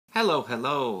Hello,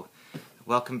 hello.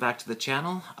 Welcome back to the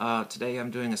channel. Today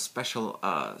I'm doing a special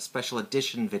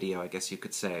edition video, I guess you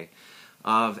could say,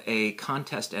 of a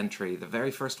contest entry, the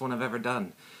very first one I've ever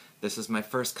done. This is my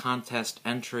first contest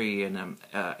entry, and I'm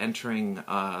entering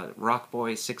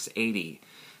rockboy680.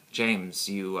 James,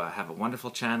 you have a wonderful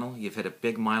channel, you've hit a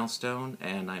big milestone,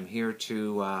 and I'm here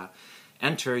to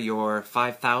enter your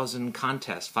 5,000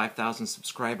 contest, 5,000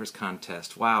 subscribers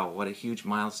contest. Wow, what a huge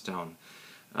milestone.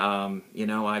 You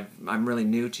know, I'm really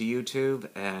new to YouTube,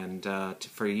 and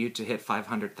for you to hit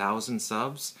 500,000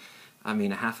 subs, I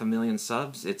mean, 500,000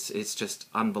 subs, it's just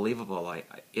unbelievable.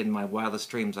 In my wildest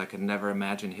dreams, I could never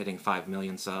imagine hitting 5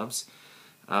 million subs.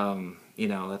 You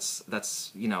know,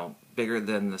 that's you know, bigger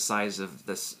than the size of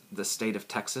the state of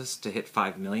Texas to hit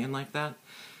 5 million like that.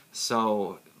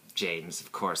 So, James,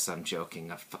 of course, I'm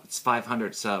joking. It's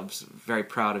 500 subs. Very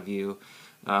proud of you.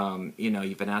 You know,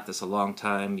 you've been at this a long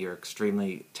time, you're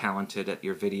extremely talented at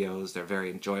your videos, they're very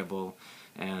enjoyable,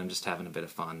 and I'm just having a bit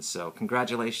of fun. So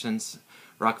congratulations,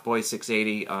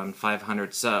 rockboy680 on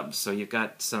 500 subs. So you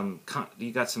got some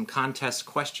contest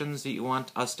questions that you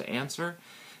want us to answer,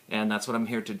 and that's what I'm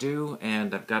here to do,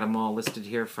 and I've got them all listed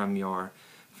here from your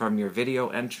video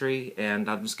entry, and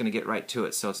I'm just going to get right to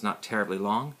it so it's not terribly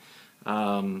long.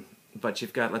 But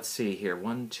you've got, let's see here,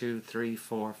 1, 2, 3,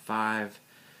 4, 5...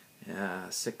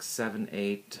 6, 7,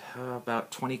 8, about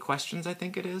 20 questions, I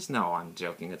think it is. No, I'm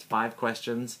joking. It's 5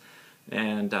 questions,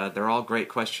 and they're all great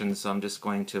questions, so I'm just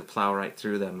going to plow right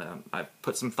through them. I've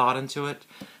put some thought into it.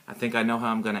 I think I know how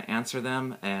I'm going to answer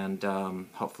them, and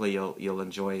hopefully you'll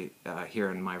enjoy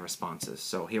hearing my responses.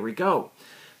 So here we go.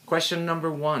 Question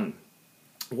number 1.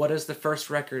 What is the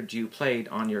first record you played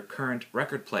on your current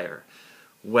record player?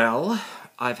 Well,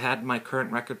 I've had my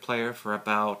current record player for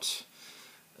about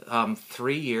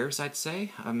 3 years, I'd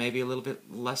say, maybe a little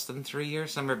bit less than 3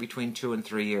 years, somewhere between 2 and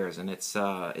 3 years, and it's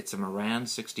a Moran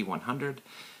 6100.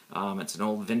 It's an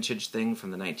old vintage thing from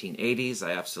the 1980s.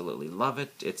 I absolutely love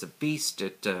it. It's a beast.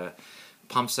 It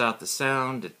pumps out the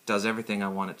sound. It does everything I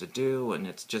want it to do, and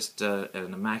it's just an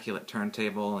immaculate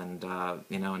turntable. And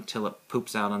you know, until it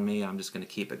poops out on me, I'm just going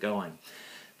to keep it going.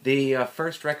 The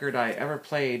first record I ever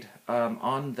played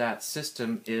on that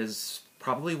system is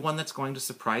probably one that's going to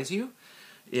surprise you.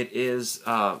 It is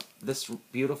this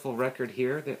beautiful record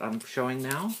here that I'm showing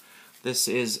now. This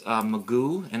is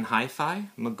Magoo and Hi-Fi,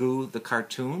 Magoo the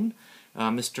cartoon,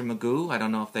 Mr. Magoo. I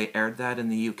don't know if they aired that in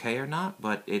the UK or not,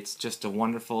 but it's just a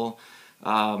wonderful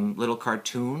little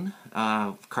cartoon.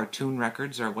 Cartoon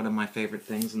records are one of my favorite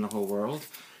things in the whole world.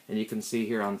 And you can see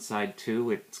here on side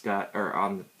 2, it's got, or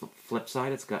on the flip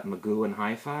side, it's got Magoo and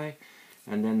Hi-Fi,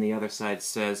 and then the other side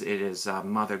says it is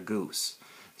Mother Goose.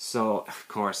 So, of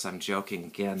course, I'm joking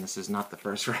again. This is not the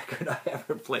first record I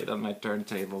ever played on my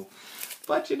turntable.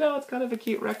 But, you know, it's kind of a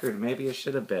cute record. Maybe it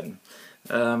should have been.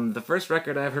 The first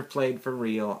record I ever played for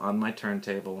real on my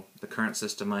turntable, the current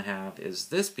system I have, is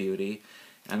this beauty.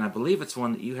 And I believe it's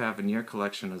one that you have in your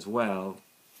collection as well.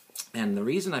 And the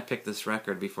reason I picked this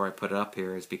record before I put it up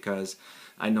here is because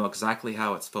I know exactly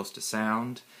how it's supposed to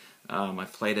sound.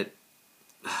 I've played it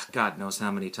God knows how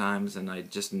many times, and I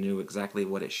just knew exactly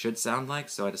what it should sound like,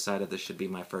 so I decided this should be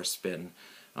my first spin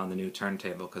on the new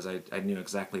turntable, because I knew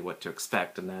exactly what to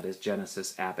expect, and that is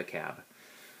Genesis Abacab.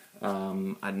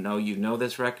 I know you know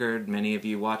this record. Many of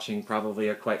you watching probably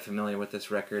are quite familiar with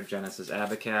this record, Genesis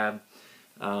Abacab.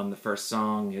 The first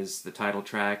song is the title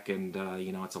track, and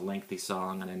you know, it's a lengthy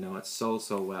song, and I know it so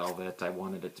well that I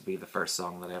wanted it to be the first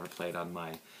song that I ever played on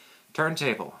my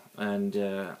turntable, and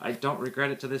I don't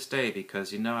regret it to this day,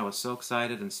 because, you know, I was so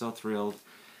excited and so thrilled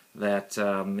that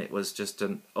it was just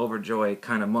an overjoyed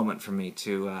kind of moment for me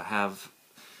to have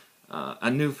a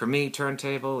new, for me,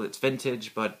 turntable. It's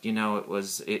vintage, but, you know, it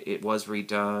was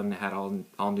redone. It had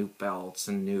all new belts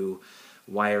and new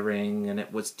wiring, and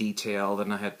it was detailed,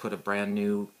 and I had put a brand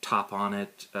new top on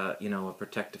it, you know, a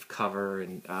protective cover,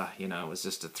 and you know, it was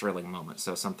just a thrilling moment,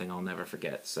 so something I'll never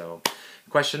forget. So,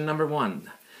 question number 1.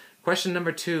 Question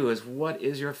number 2 is, what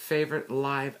is your favorite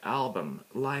live album?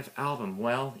 Live album.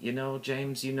 Well, you know,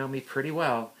 James, you know me pretty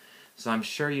well, so I'm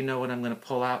sure you know what I'm going to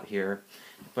pull out here.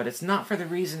 But it's not for the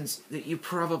reasons that you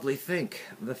probably think.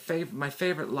 My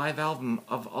favorite live album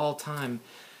of all time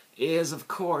is, of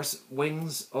course,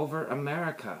 Wings Over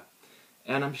America.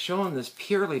 And I'm showing this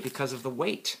purely because of the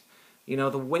weight. You know,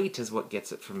 the weight is what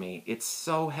gets it for me. It's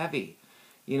so heavy.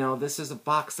 You know, this is a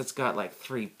box that's got like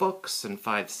 3 books and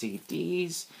 5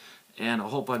 CDs and a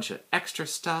whole bunch of extra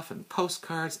stuff and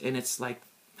postcards, and it's like,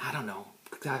 I don't know,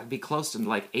 gotta be close to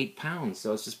like 8 pounds,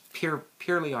 so it's just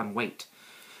purely on weight.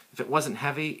 If it wasn't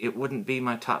heavy, it wouldn't be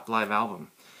my top live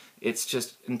album. It's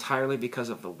just entirely because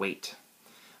of the weight.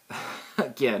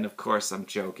 Again, of course, I'm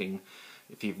joking.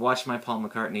 If you've watched my Paul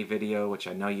McCartney video, which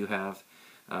I know you have,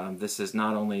 this is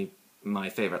not only my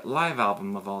favorite live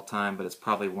album of all time, but it's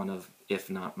probably one of, if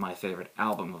not my favorite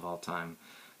album of all time.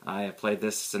 I have played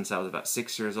this since I was about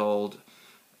 6 years old,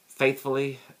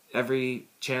 faithfully, every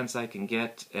chance I can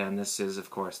get, and this is,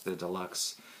 of course, the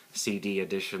deluxe CD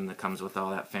edition that comes with all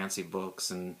that fancy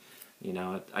books, and, you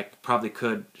know, I probably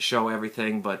could show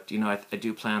everything, but, you know, I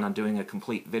do plan on doing a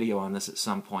complete video on this at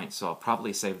some point, so I'll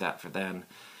probably save that for then,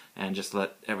 and just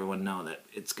let everyone know that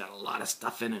it's got a lot of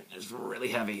stuff in it. It's really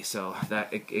heavy, so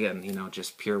that, again, you know,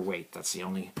 just pure weight. That's the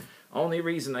only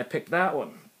reason I picked that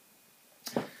one.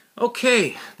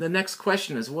 Okay, the next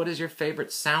question is, what is your favorite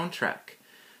soundtrack?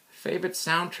 Favorite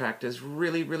soundtrack is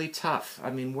really, really tough. I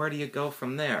mean, where do you go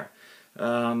from there?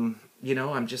 You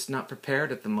know, I'm just not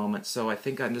prepared at the moment, so I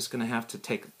think I'm just going to have to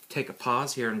take a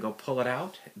pause here and go pull it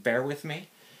out. Bear with me.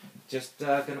 Just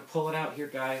going to pull it out here,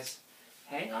 guys.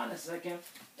 Hang on a second.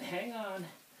 Hang on.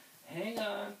 Hang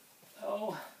on.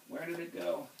 Oh, where did it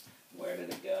go? Where did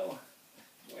it go?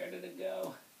 Where did it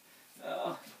go?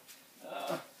 Oh,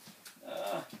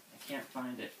 I can't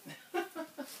find it.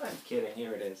 I'm kidding.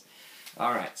 Here it is.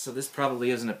 Alright, so this probably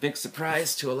isn't a big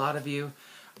surprise to a lot of you,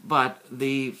 but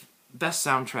the best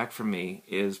soundtrack for me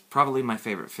is probably my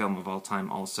favorite film of all time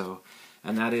also,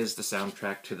 and that is the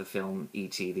soundtrack to the film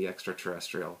E.T. the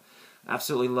Extraterrestrial.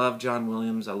 Absolutely love John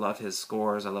Williams. I love his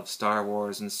scores. I love Star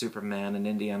Wars and Superman and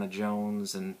Indiana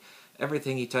Jones, and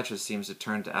everything he touches seems to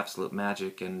turn to absolute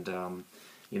magic, and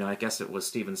you know, I guess it was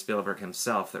Steven Spielberg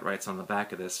himself that writes on the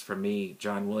back of this. For me,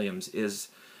 John Williams is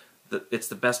it's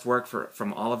the best work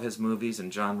from all of his movies,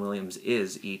 and John Williams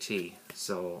is E.T.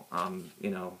 So, you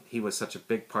know, he was such a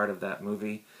big part of that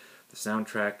movie. The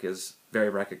soundtrack is very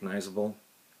recognizable.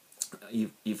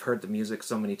 You've heard the music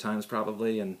so many times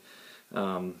probably, and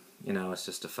you know, it's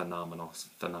just a phenomenal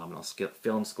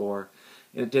film score.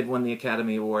 It did win the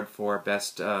Academy Award for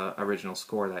Best Original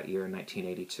Score that year in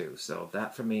 1982. So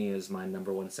that for me is my #1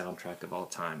 soundtrack of all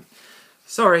time.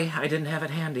 Sorry, I didn't have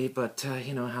it handy, but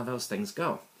you know how those things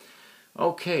go.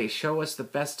 Okay, show us the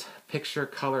best picture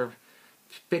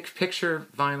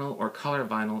vinyl or color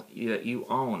vinyl that you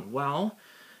own. Well,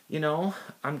 you know,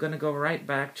 I'm going to go right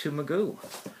back to Magoo.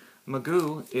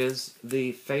 Magoo is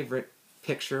the favorite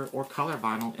picture or color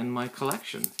vinyl in my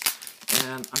collection.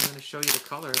 And I'm going to show you the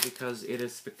color because it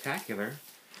is spectacular.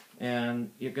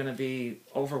 And you're going to be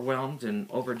overwhelmed and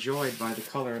overjoyed by the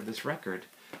color of this record.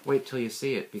 Wait till you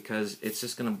see it because it's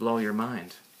just going to blow your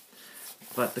mind.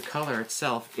 But the color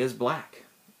itself is black.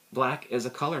 Black is a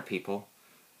color, people.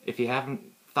 If you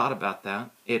haven't thought about that,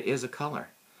 it is a color.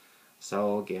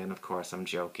 So again, of course, I'm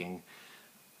joking.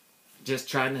 Just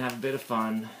trying to have a bit of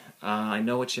fun. I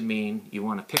know what you mean. You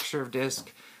want a picture of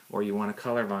disc or you want a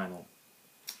color vinyl.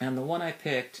 And the one I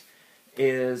picked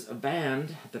is a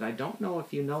band that I don't know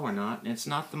if you know or not. It's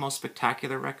not the most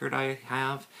spectacular record I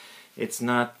have. It's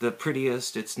not the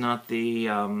prettiest. It's not the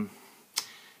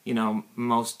you know,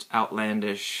 most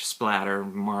outlandish splatter,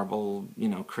 marble, you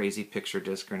know, crazy picture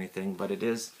disc or anything, but it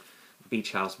is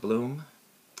Beach House Bloom.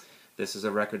 This is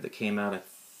a record that came out,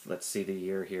 let's see the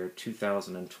year here,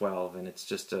 2012, and it's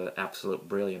just an absolute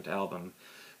brilliant album.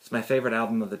 It's my favorite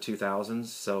album of the 2000s,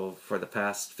 so for the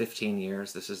past 15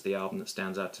 years, this is the album that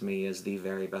stands out to me as the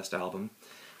very best album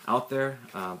out there,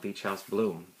 Beach House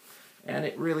Bloom. And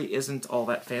it really isn't all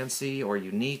that fancy or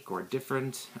unique or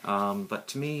different, but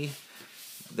to me,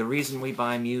 the reason we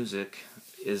buy music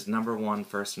is #1,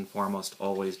 first and foremost,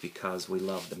 always because we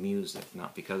love the music,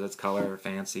 not because it's color or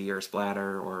fancy or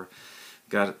splatter or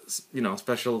got, you know,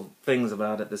 special things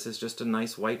about it. This is just a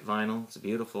nice white vinyl. It's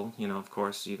beautiful. You know, of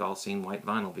course, you've all seen white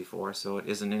vinyl before, so it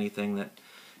isn't anything that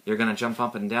you're going to jump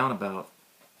up and down about.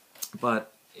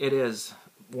 But it is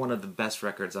one of the best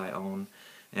records I own,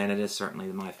 and it is certainly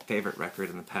my favorite record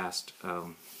in the past,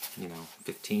 you know,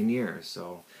 15 years.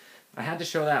 So I had to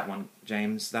show that one,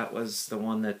 James. That was the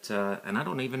one that, and I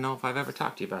don't even know if I've ever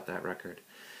talked to you about that record.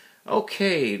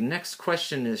 Okay, next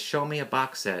question is, show me a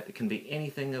box set. It can be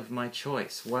anything of my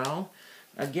choice. Well,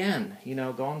 again, you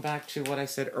know, going back to what I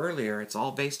said earlier, it's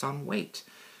all based on weight.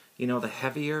 You know, the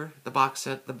heavier the box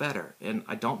set, the better. And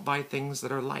I don't buy things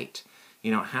that are light.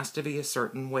 You know, it has to be a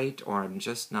certain weight or I'm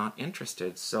just not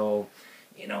interested. So,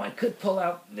 you know, I could pull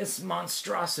out this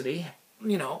monstrosity.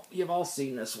 You know, you've all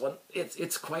seen this one.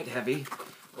 It's quite heavy.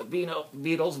 You know,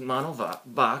 Beatles mono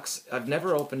box. I've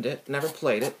never opened it, never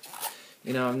played it.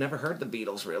 You know, I've never heard the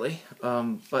Beatles, really.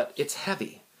 But it's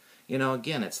heavy. You know,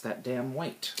 again, it's that damn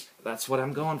weight. That's what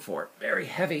I'm going for. Very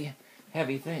heavy,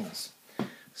 heavy things.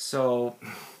 So,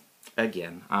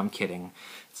 again, I'm kidding.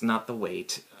 It's not the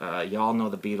weight. Y'all know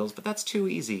the Beatles, but that's too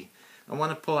easy. I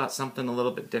want to pull out something a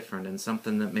little bit different and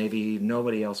something that maybe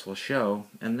nobody else will show,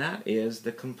 and that is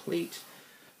the complete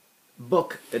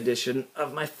book edition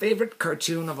of my favorite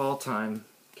cartoon of all time,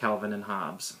 Calvin and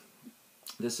Hobbes.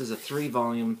 This is a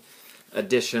 3-volume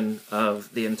edition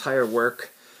of the entire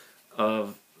work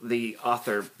of the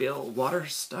author Bill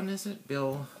Watterson, is it?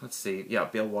 Bill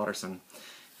Watterson.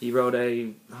 He wrote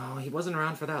he wasn't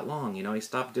around for that long, you know, he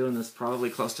stopped doing this probably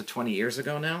close to 20 years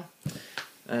ago now.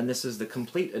 And this is the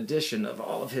complete edition of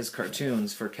all of his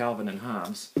cartoons for Calvin and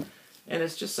Hobbes. And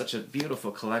it's just such a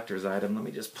beautiful collector's item. Let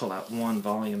me just pull out one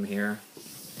volume here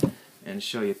and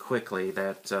show you quickly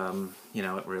that, you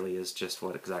know, it really is just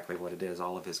exactly what it is,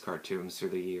 all of his cartoons through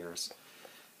the years.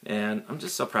 And I'm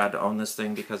just so proud to own this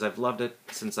thing because I've loved it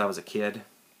since I was a kid,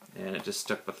 and it just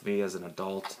stuck with me as an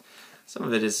adult. Some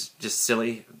of it is just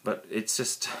silly, but it's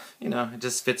just, you know, it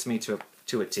just fits me to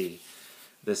a T.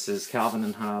 This is Calvin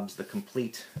and Hobbes, the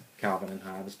complete Calvin and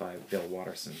Hobbes by Bill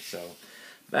Watterson. So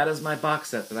that is my box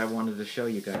set that I wanted to show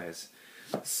you guys.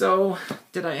 So,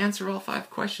 did I answer all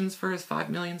 5 questions for his 5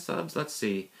 million subs? Let's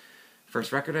see.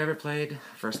 First record I ever played,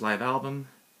 first live album,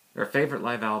 or favorite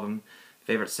live album,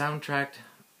 favorite soundtrack,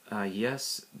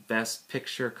 yes, best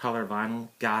picture color vinyl,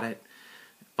 got it.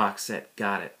 Box set,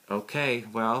 got it. Okay,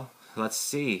 well, let's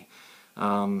see.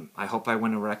 I hope I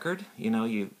win a record. You know,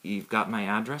 you've got my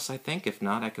address, I think. If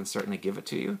not, I can certainly give it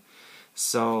to you.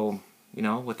 So, you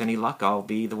know, with any luck, I'll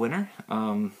be the winner.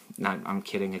 I'm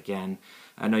kidding again.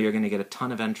 I know you're going to get a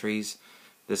ton of entries.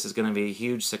 This is going to be a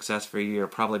huge success for you. You'll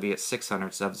probably be at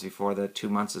 600 subs before the 2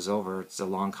 months is over. It's a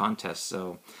long contest,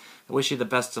 so I wish you the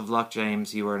best of luck,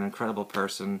 James. You are an incredible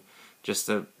person. Just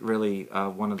really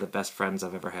one of the best friends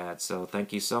I've ever had. So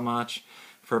thank you so much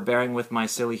for bearing with my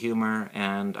silly humor,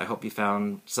 and I hope you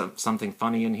found something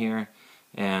funny in here,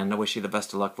 and I wish you the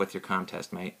best of luck with your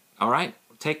contest, mate. Alright,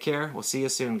 take care. We'll see you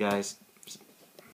soon, guys.